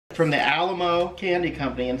From the Alamo Candy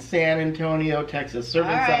Company in San Antonio, Texas.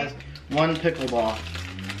 Serving size, 1 pickle ball.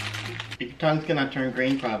 Your tongue's gonna turn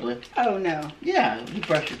green probably. Oh no. Yeah, you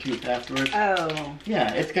brush your teeth afterwards. Oh.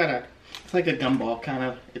 Yeah, it's like a gumball kind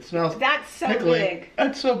of. It smells That's so pickly. big.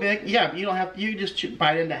 It's so big. Yeah, you don't have to, you just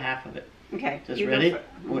bite into half of it. Okay. Just ready?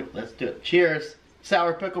 Wait, let's do it. Cheers.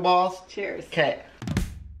 Sour pickle balls. Cheers. Okay.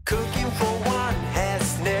 Cooking for one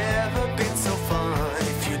has never been so fun.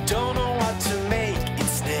 If you don't know what to make,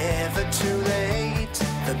 it's never too late.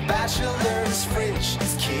 The Bachelor's fridge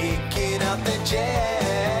is kicking out the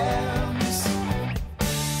jams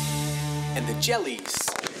and the jellies.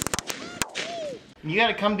 You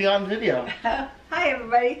gotta come beyond video. Hi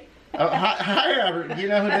everybody. Oh, hi, Robert. Do you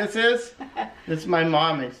know who this is? This is my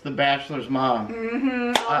mom. It's the Bachelor's mom.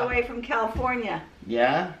 Mm-hmm. All the way from California.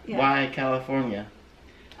 Yeah? Yeah. Why California?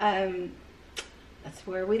 That's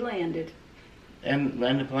where we landed. And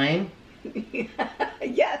the plane?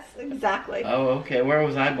 Yes, exactly. Oh, okay. Where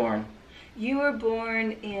was I born? You were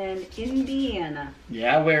born in Indiana.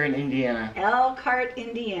 Yeah, where in Indiana? Elkhart,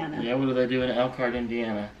 Indiana. Yeah, what do they do in Elkhart,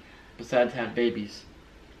 Indiana? Besides have babies.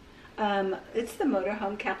 It's the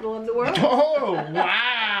motorhome capital of the world. Oh,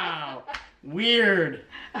 wow! Weird.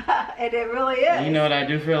 And it really is. You know what I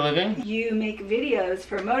do for a living? You make videos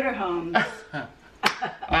for motorhomes.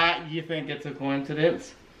 You think it's a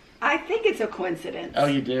coincidence? I think it's a coincidence. Oh,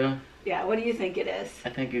 you do? Yeah, what do you think it is? I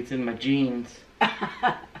think it's in my genes.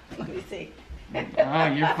 Let me see. Oh,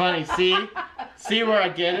 you're funny. See? See where I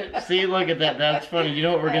get it? See, look at that. That's funny. You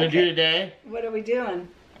know what we're going to do today? What are we doing?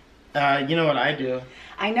 You know what I do?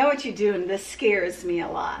 I know what you do, and this scares me a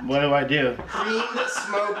lot. What do I do? Cream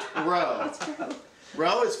smoked roe.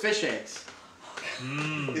 Roe is fish eggs.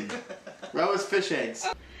 Roe is fish eggs.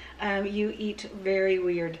 You eat very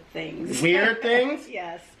weird things. Weird things?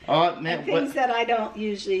 Yes. Oh, man, And things that I don't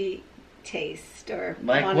usually taste or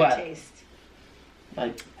Like want what? to taste.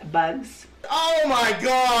 Like, Bugs. oh my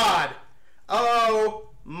God! Oh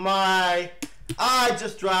my! I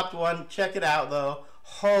just dropped one. Check it out, though.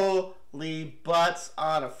 Holy butts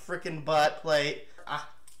on a freaking butt plate. Ah.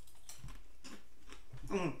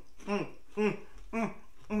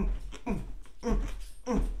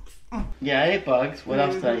 Yeah, I ate bugs. What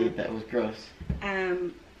else did I eat that was gross?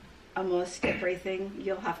 Almost everything.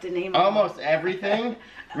 You'll have to name it. Almost everything?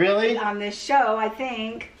 Really? On this show, I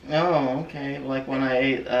think. Oh, okay. Like when I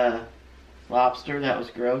ate lobster, that was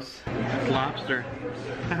gross. Lobster.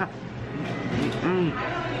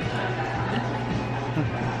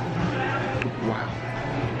 Wow.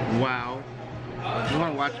 Wow. You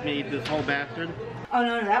want to watch me eat this whole bastard? Oh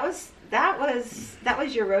no, that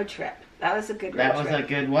was your road trip. That was a good road trip. That was a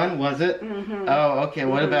good one, was it? Mm-hmm. Oh, okay.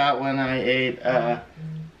 What about when I ate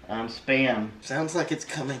spam? Sounds like it's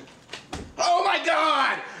coming. Oh my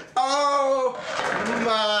God! Oh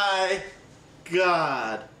my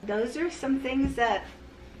God! Those are some things that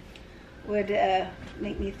would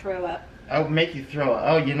make me throw up. Oh, make you throw up.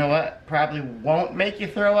 Oh, you know what? Probably won't make you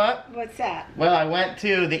throw up. What's that? Well, I went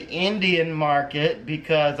to the Indian market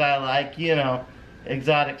because I like, you know,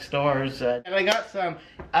 exotic stores. And I got some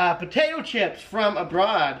potato chips from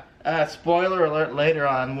abroad. Spoiler alert, later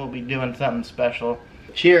on we'll be doing something special.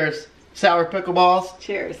 Cheers. Sour pickle balls.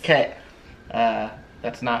 Cheers. Okay.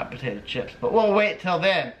 That's not potato chips, but we'll wait till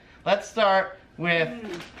then. Let's start with,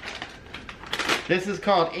 this is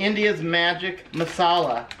called India's Magic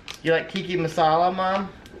Masala. You like tiki masala,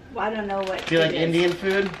 Mom? Well, I don't know what. Do you like it is. Indian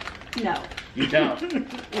food? No. You don't?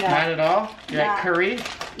 No. Not at all? You like Nah. curry?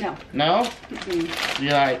 No. No? Mm-mm.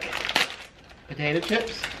 You like potato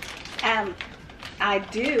chips? I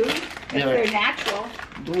do. If Yeah. they're natural.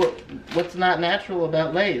 What's not natural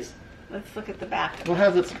about Lay's? Let's look at the back. Well,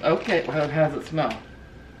 how's it? Okay, well, how does it smell?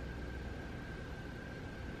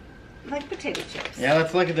 Like potato chips. Yeah,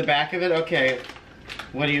 let's look at the back of it. Okay,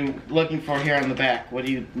 what are you looking for here on the back? What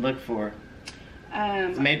do you look for?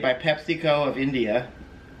 It's made by PepsiCo of India.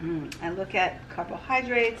 I look at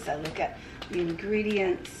carbohydrates. I look at the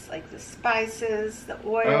ingredients, like the spices, the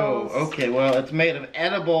oils. Oh, okay. Well, it's made of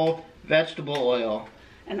edible vegetable oil.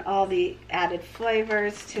 And all the added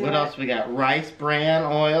flavors to it. What else we got? Rice bran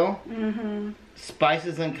oil. Mm-hmm.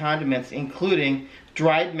 Spices and condiments, including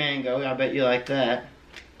dried mango. I bet you like that.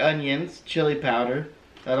 Onions, chili powder.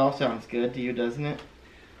 That all sounds good to you, doesn't it?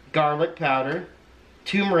 Garlic powder.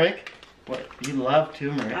 Turmeric. What? You love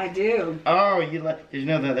turmeric. I do. Oh, you like? Did you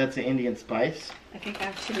know that that's an Indian spice? I think I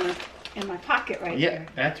have turmeric in my pocket right Yeah, here.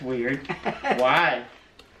 that's weird. Why?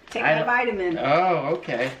 Take I my don't- vitamin. Oh,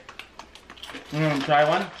 okay. Try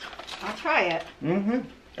one? I'll try it. Mm-hmm.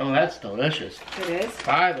 Oh, that's delicious. It is.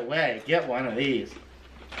 By the way, get one of these.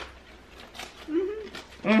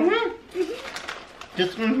 Mm-hmm. Mm-hmm.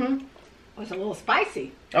 Just, It was a little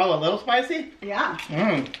spicy. Oh, a little spicy? Yeah.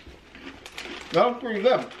 That was pretty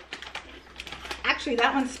good. Actually,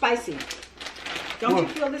 that one's spicy. Don't you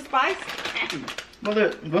feel the spice?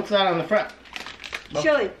 Well, what's that on the front?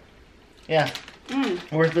 Chili. Yeah.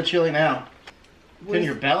 Where's the chili now? It's in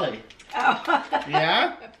your belly. Oh.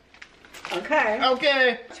 Yeah? Okay.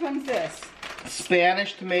 Okay. Which one's this?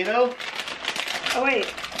 Spanish tomato. Oh,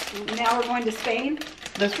 wait. Now we're going to Spain?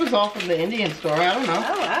 This was all from the Indian store. I don't know.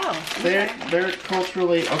 Oh, wow. They're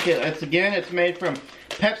culturally okay. It's made from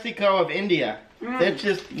PepsiCo of India. It's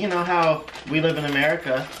just, you know how we live in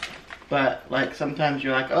America, but like sometimes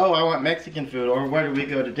you're like, oh, I want Mexican food, or where did we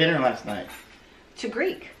go to dinner last night? To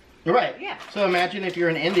Greek. Right. Yeah. So imagine if you're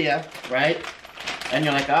in India, right, and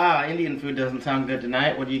you're like, Indian food doesn't sound good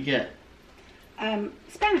tonight. What do you get?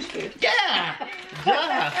 Spanish food. Yeah.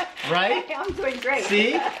 Duh. Right. I'm doing great.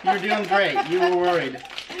 See, you're doing great. You were worried.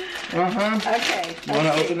 Okay. You want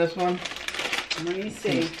to open this one? Let me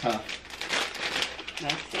see. Seems tough.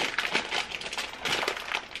 Let's see.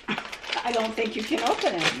 I don't think you can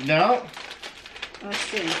open it. No. Let's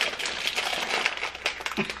see.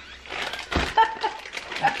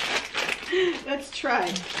 Let's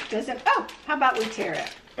try. Oh, how about we tear it?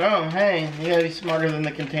 Oh, hey, you gotta be smarter than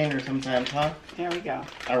the container sometimes, huh? There we go.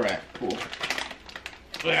 All right, cool.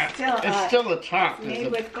 Still, it's still the top. Made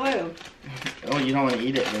with glue. Oh, you don't want to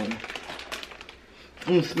eat it then.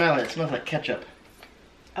 Smell it. It smells like ketchup.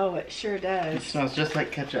 Oh, it sure does. It smells just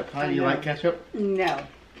like ketchup. Huh? Do you like ketchup? No.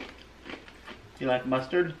 Do you like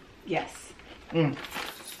mustard? Yes.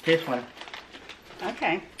 Taste one.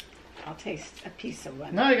 Okay. I'll taste a piece of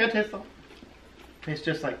one. No, you gotta taste them. Tastes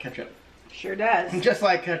just like ketchup. Sure does. Just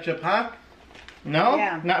like ketchup, huh? No?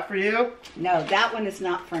 Yeah. Not for you? No, that one is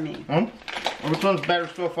not for me. Which one's better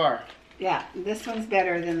so far? Yeah, this one's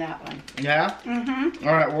better than that one. Yeah?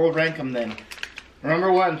 All right, we'll rank them then.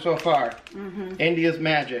 Number 1 so far, India's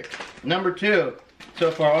Magic. Number 2 so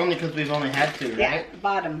far, only because we've only had 2, right? Yeah,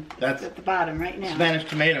 bottom. That's at the bottom right now. Spanish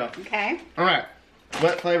tomato. Okay. All right,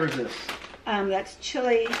 what flavor is this? That's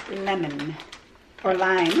chili lemon or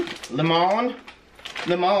lime. Limon?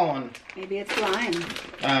 Limon. Maybe it's lime.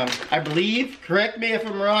 I believe, correct me if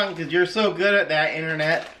I'm wrong, because you're so good at that,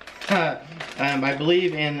 internet. I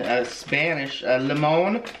believe in Spanish,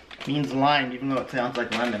 limon means lime, even though it sounds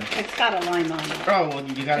like lemon. It's got a lime on it. Oh, well,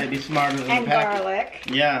 you gotta be smarter than And the pack. garlic.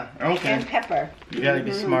 Yeah, okay. And pepper. You gotta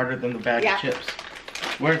be smarter than the bag of chips.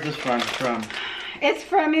 Where's this from? It's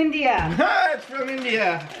from India. It's from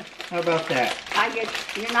India. How about that?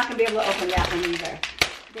 You're not gonna be able to open that one either.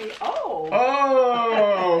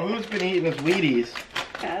 Oh, who's been eating this Wheaties?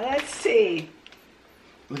 Let's see.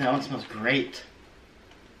 Ooh, that one smells great.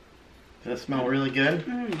 Does it smell really good?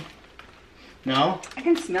 No? I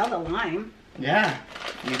can smell the lime. Yeah.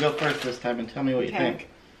 You go first this time and tell me what you think.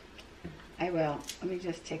 I will. Let me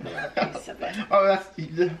just take a little piece of it. Oh, that's...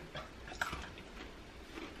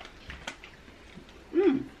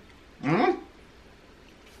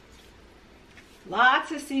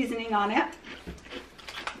 Lots of seasoning on it.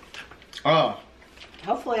 Oh.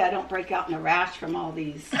 Hopefully I don't break out in a rash from all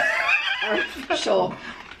these artificial...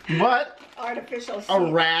 What? Artificial A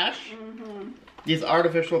seasoning. rash? These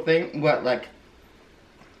artificial thing? What, like...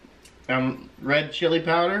 red chili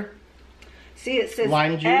powder? See, it says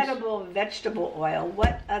lime juice? edible vegetable oil.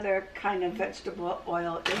 What other kind of vegetable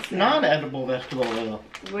oil is that? Non-edible vegetable oil.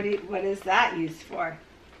 What is that used for?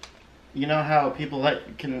 You know how people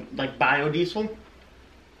can biodiesel?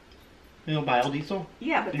 You know biodiesel?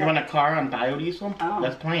 Yeah, but you run a car on biodiesel? Oh.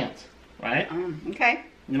 That's plants, right? Okay.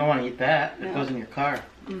 You don't want to eat that. It No. goes in your car.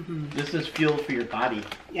 This is fuel for your body.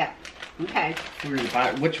 Yeah. Okay. For your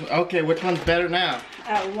body. Which one's better now?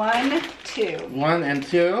 1, 2. 1 and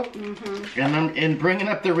 2. And bringing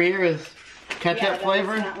up the rear is ketchup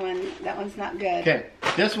flavor. That one's not good. Okay,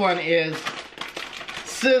 this one is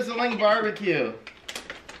sizzling barbecue.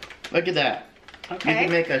 Look at that. Okay. You can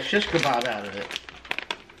make a shish kebab out of it.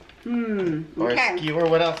 Or a skewer.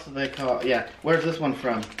 What else do they call it? Yeah. Where's this one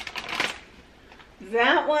from?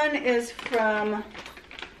 That one is from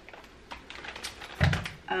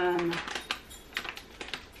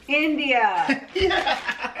India.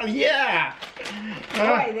 Yeah.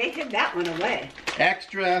 Boy, they hid that one away.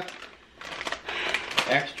 Extra.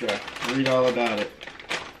 Read all about it.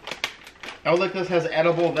 Oh, look, this has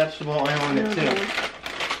edible vegetable oil in it too.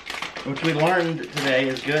 Which we learned today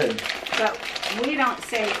is good. But we don't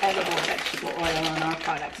say edible vegetable oil on our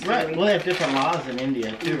products, do Right. we? Well, they have different laws in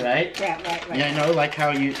India too, right? Yeah, right. Yeah, I know, like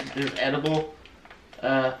how there's edible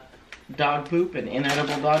dog poop and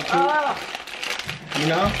inedible dog poop. Oh, You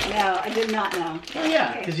know? no, I did not know. Oh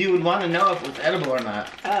yeah, because you would want to know if it was edible or not.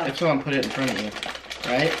 Oh. If someone put it in front of you.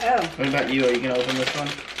 right? Oh. What about you? Are you gonna open this one?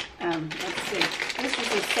 Let's see. This is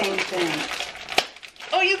the same thing.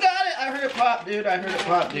 Oh, you got it! I heard it pop, dude. I heard it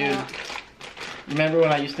pop, dude. Yeah. Remember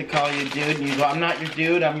when I used to call you dude and you go, I'm not your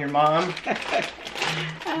dude, I'm your mom?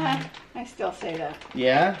 I still say that.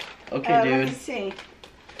 Yeah? Okay, Let dude. me see.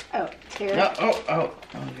 Oh, tear. No, oh,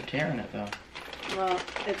 you're tearing it though. Well,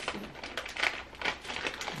 it's.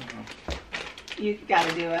 You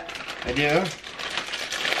gotta do it. I do? Let's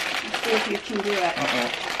see if you can do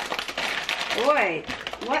it. Boy,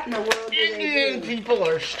 what in the world do Indian they do? people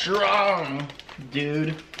are strong,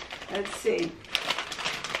 dude. Let's see.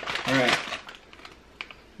 Alright.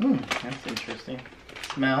 That's interesting.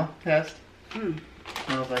 Smell test?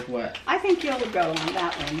 Smells like what? I think you'll go on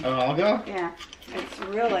that one. Oh, I'll go? Yeah. It's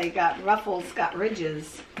really got ruffles, got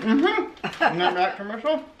ridges. Isn't that that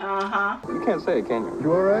commercial? Uh-huh. You can't say it, can you?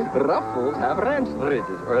 You alright? Ruffles have ranch ridges,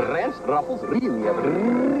 or ranch ruffles really have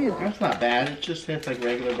ridges. That's not bad. It just tastes like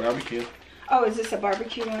regular barbecue. Oh, is this a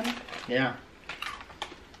barbecue one? Yeah.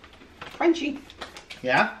 Crunchy.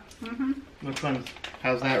 Yeah? Which one's,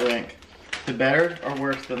 how's that rank? Is it better or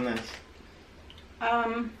worse than this?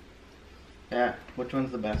 Yeah, which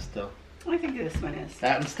one's the best still? I think this one is.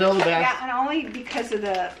 That one's still the best? Yeah, and only because of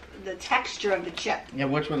the texture of the chip. Yeah,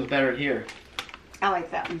 which one's better here? I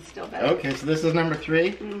like that one still better. Okay, so this is number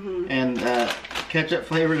 3. And ketchup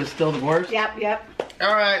flavored is still the worst? Yep.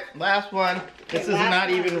 Alright, last one. This Okay, is last not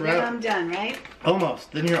one, even then rough. I'm done, right?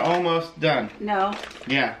 Almost. Then you're almost done. No,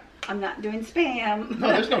 Yeah. I'm not doing spam. No,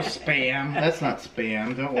 there's no spam. That's not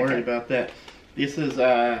spam. Don't worry about that. This is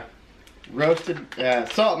roasted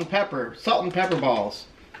salt and pepper balls.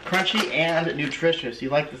 Crunchy and nutritious. You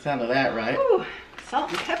like the sound of that, right? Ooh, salt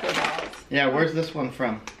and pepper balls. Yeah, where's this one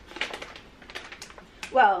from?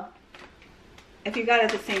 Well, if you got it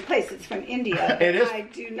at the same place, it's from India. It is. I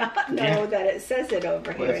do not know that it says it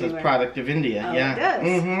over Well, here it says anywhere. product of India. Oh, Yeah. it does.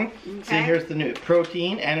 Mm-hmm. See, Okay. here's the new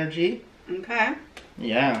protein, energy. Okay.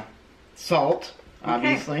 Yeah. Salt,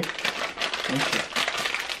 obviously. Okay.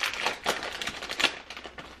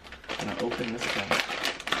 I'm gonna open this one.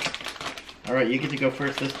 All right, you get to go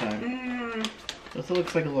first this time. This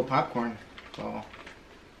looks like a little popcorn ball.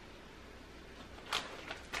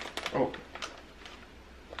 Oh.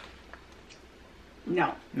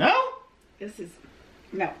 No. No? This is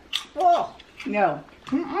no. Oh no.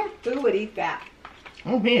 Who would eat that?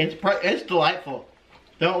 Oh man, it's delightful.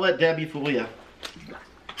 Don't let Debbie fool you.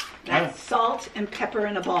 That's salt and pepper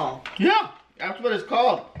in a ball. Yeah, that's what it's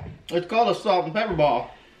called. It's called a salt and pepper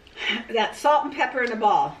ball. That's salt and pepper in a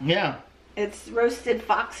ball. Yeah. It's roasted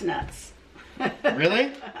fox nuts.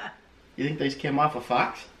 Really? You think they just came off a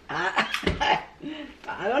fox? I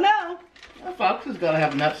don't know. A fox has got to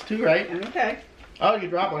have nuts too, right? Okay. Oh, you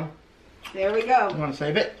dropped one. There we You go. want to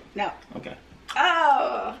save it? No. Okay.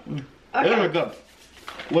 Oh. Those are Okay. good.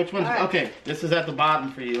 Which one's, All right. okay, this is at the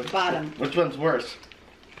bottom for you. Bottom. Which one's worse?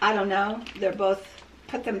 I don't know. They're both.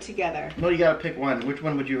 Put them together. No, you gotta pick one. Which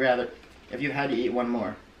one would you rather, if you had to eat one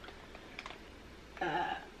more?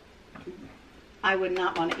 I would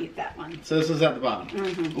not want to eat that one. So this is at the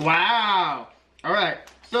bottom. Wow. All right.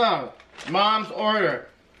 So, mom's order.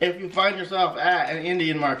 If you find yourself at an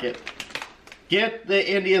Indian market, get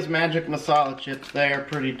the India's Magic Masala chips. They are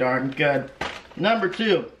pretty darn good. Number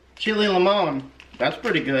 2, chili limon. That's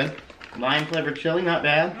pretty good. Lime flavored chili, not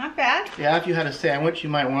bad. Not bad. Yeah, if you had a sandwich, you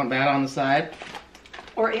might want that on the side.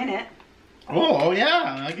 Or in it. Oh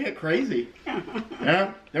yeah, I get crazy.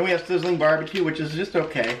 Yeah. Then we have sizzling barbecue, which is just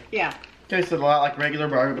okay. Yeah. Tasted a lot like regular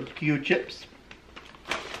barbecue chips.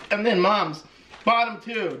 And then mom's bottom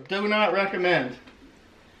 2, do not recommend.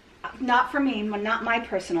 Not for me. Not my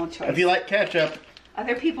personal choice. If you like ketchup,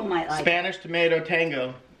 Other people might like. Spanish tomato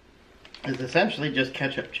tango is essentially just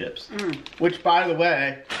ketchup chips. Which, by the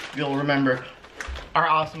way, you'll remember our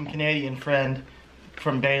awesome Canadian friend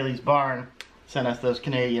from Bailey's Barn sent us those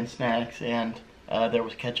Canadian snacks, and there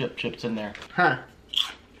was ketchup chips in there. Huh.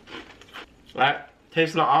 That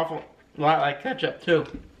tastes an awful lot like ketchup too.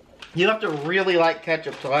 You have to really like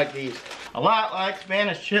ketchup to like these. A lot like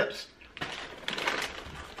Spanish chips.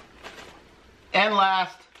 And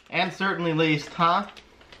last, and certainly least, huh?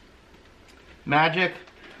 Magic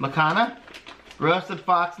Macana, roasted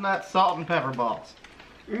fox nuts, salt and pepper balls.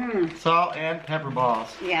 Salt and pepper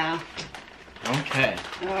balls. Yeah. Okay.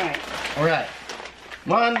 Alright. All right.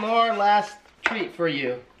 One more last treat for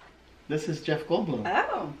you. This is Jeff Goldblum.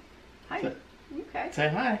 Oh. Hi. So- Okay. Say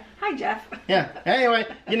hi. Hi, Jeff. Yeah. Anyway,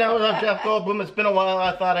 you know, I love Jeff Goldblum. It's been a while.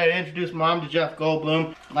 I thought I'd introduce Mom to Jeff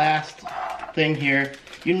Goldblum. Last thing here.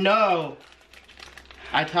 You know,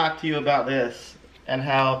 I talked to you about this and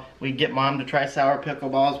how we get Mom to try sour pickle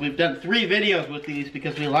balls. We've done 3 videos with these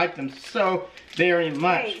because we like them so very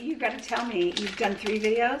much. Hey, you got to tell me, you've done 3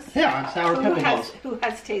 videos? Yeah, on sour pickle balls. Who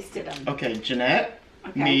has tasted them? Okay, Jeanette,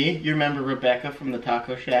 Okay. me, you remember Rebecca from the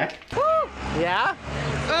Taco Shack? Yeah?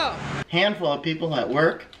 Oh. Handful of people at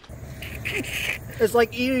work. It's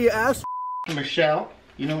like eating your ass. Michelle,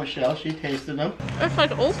 you know Michelle, she tasted them. It's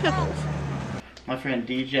like old pickles. My friend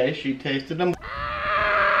DJ, she tasted them.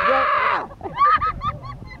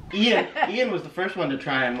 Ian was the first one to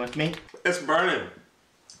try them with me. It's burning.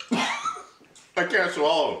 I can't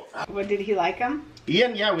swallow. Well, did he like them?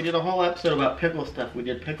 Ian, yeah, we did a whole episode about pickle stuff. We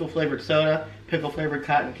did pickle flavored soda, pickle flavored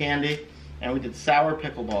cotton candy, and we did sour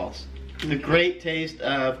pickle balls. The great taste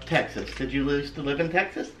of Texas. Did you used to live in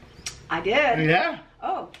Texas? I did. Yeah.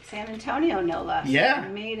 Oh, San Antonio, no less. Yeah.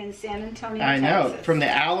 Made in San Antonio, I know. Texas. From the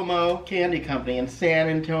Alamo Candy Company in San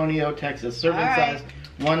Antonio, Texas. Serving All right. size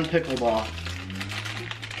 1 pickle ball.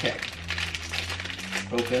 Okay.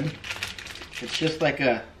 Open. It's just like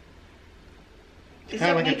a... Is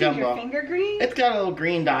kind it of like a making your gumball. finger green? It's got a little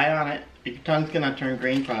green dye on it. Your tongue's gonna turn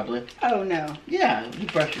green probably. Oh, no. Yeah, you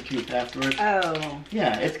brush your teeth afterwards. Oh.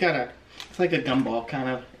 Yeah, it's like a gumball kind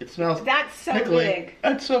of. It smells That's so pickly. big.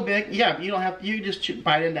 It's so big. Yeah, you don't have. You just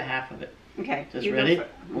bite into half of it. Okay. Just you go ready? for it.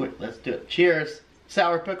 Wait, let's do it. Cheers.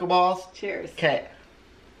 Sour pickle balls. Cheers. Okay.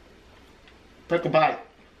 Pickle bite.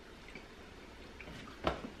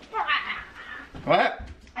 What?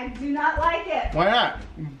 I do not like it. Why not?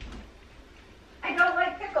 I don't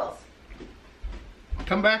like pickles.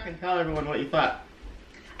 Come back and tell everyone what you thought.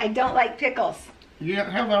 I don't like pickles. You don't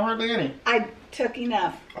have hardly any. I took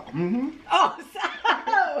enough. Mm-hmm. Oh,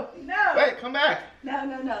 so, no. Wait, come back. No,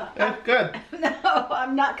 no, no. That's good. No,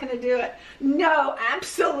 I'm not going to do it. No,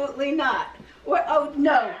 absolutely not. What? Oh,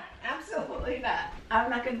 no, absolutely not. I'm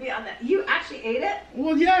not going to be on that. You actually ate it?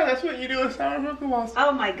 Well, yeah, that's what you do with sour pickle balls.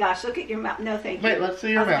 Oh my gosh, look at your mouth. No, thank you. Wait, let's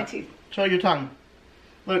see your How's my mouth. teeth? Show your tongue.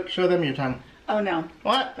 Look, show them your tongue. Oh no.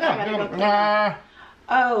 What? I gotta go clean up.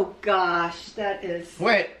 Oh gosh, that is.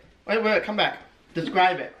 Wait, come back.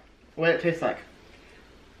 Describe it. What it tastes like.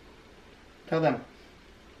 Tell them.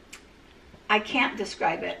 I can't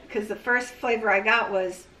describe it because the first flavor I got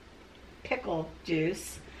was pickle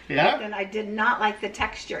juice. Yeah? And I did not like the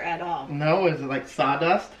texture at all. No, is it like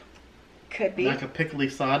sawdust? Could be. Like a pickly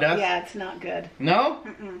sawdust? Yeah, it's not good. No?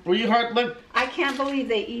 Mm-mm. Were you hard? Look. I can't believe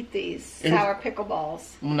they eat these sour pickle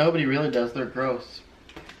balls. Well, nobody really does. They're gross.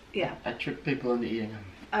 Yeah. I trick people into eating them.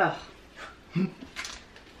 Oh.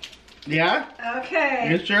 Yeah? Okay.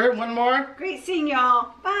 You sure? One more? Great seeing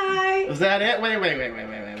y'all. Bye. Is that it? Wait.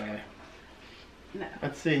 No.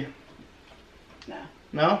 Let's see. No.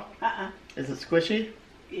 No? Uh-uh. Is it squishy?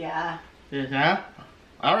 Yeah. Yeah?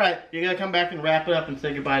 All right. You're going to come back and wrap it up and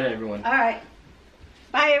say goodbye to everyone. All right.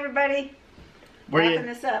 Bye, everybody. Wrapping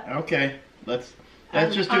this up. Okay. Let's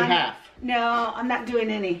just do I'm- half. No, I'm not doing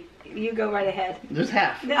any. You go right ahead. Just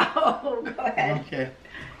half. No, go ahead. Okay.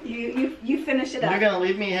 You finish it up. You're going to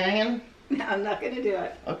leave me hanging? No, I'm not going to do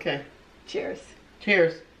it. Okay. Cheers.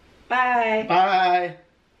 Cheers. Bye. Bye.